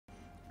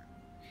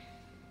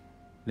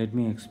Let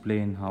me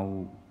explain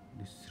how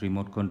this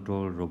remote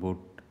control robot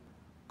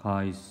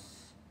car is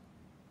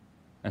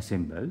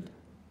assembled.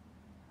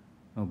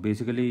 Now,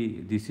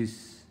 basically, this is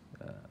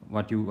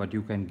what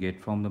you can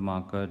get from the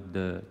market: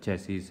 the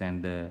chassis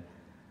and the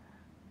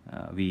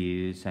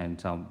wheels and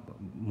some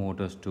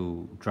motors to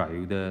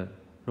drive the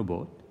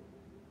robot.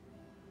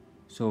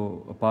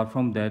 So, apart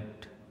from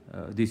that,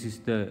 this is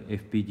the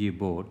FPGA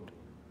board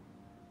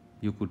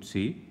you could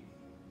see.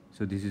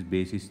 So, this is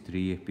basis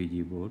 3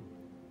 FPGA board,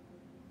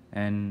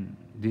 and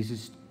this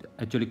is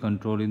actually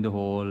controlling the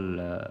whole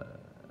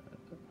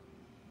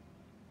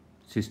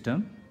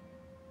system.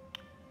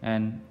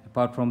 And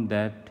apart from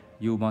that,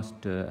 you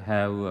must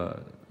have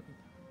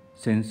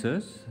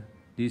sensors.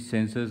 These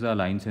sensors are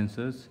line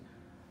sensors.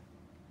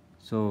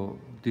 So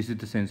this is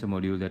the sensor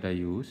module that I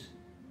use.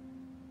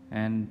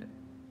 And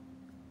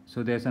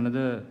so there's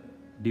another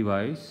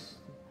device,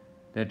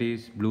 that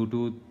is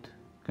Bluetooth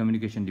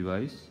communication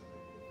device,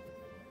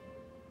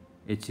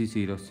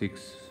 HC06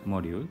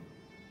 module.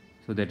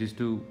 So that is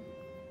to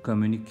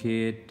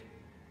communicate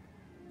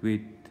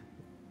with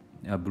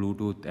a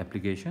Bluetooth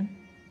application.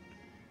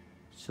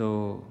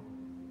 So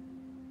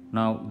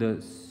now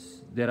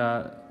there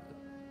are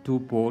two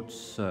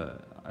ports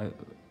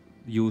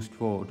used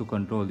to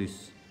control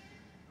this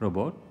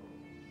robot.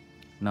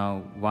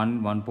 Now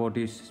one port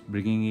is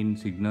bringing in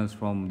signals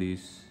from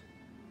these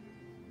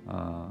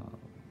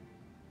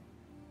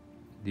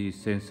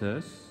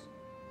sensors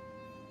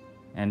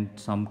and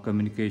some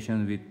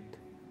communication with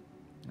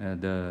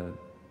the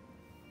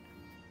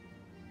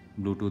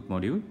Bluetooth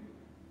module,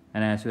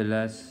 and as well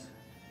as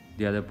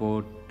the other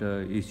port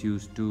is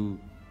used to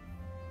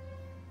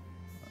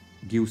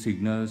give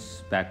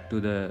signals back to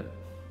the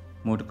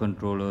motor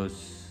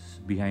controllers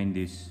behind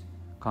this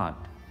cart.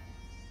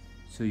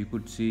 So you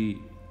could see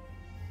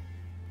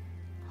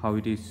how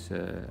it is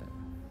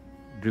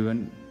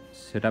driven,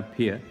 set up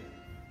here.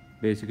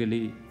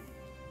 Basically,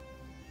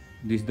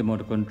 this is the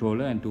motor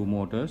controller and two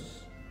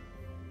motors,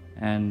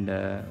 and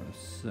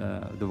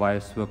the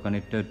wires were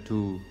connected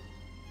to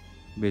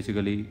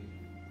basically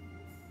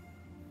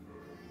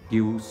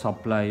give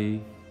supply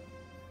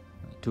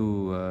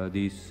to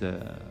these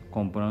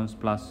components,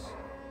 plus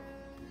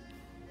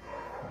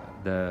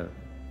the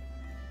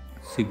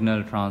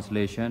signal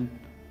translation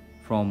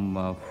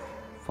from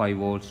 5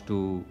 volts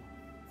to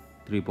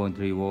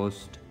 3.3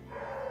 volts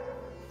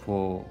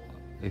for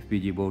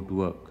FPGA board to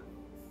work.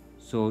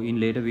 So in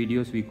later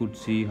videos we could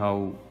see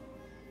how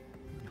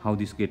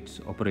this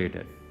gets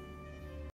operated.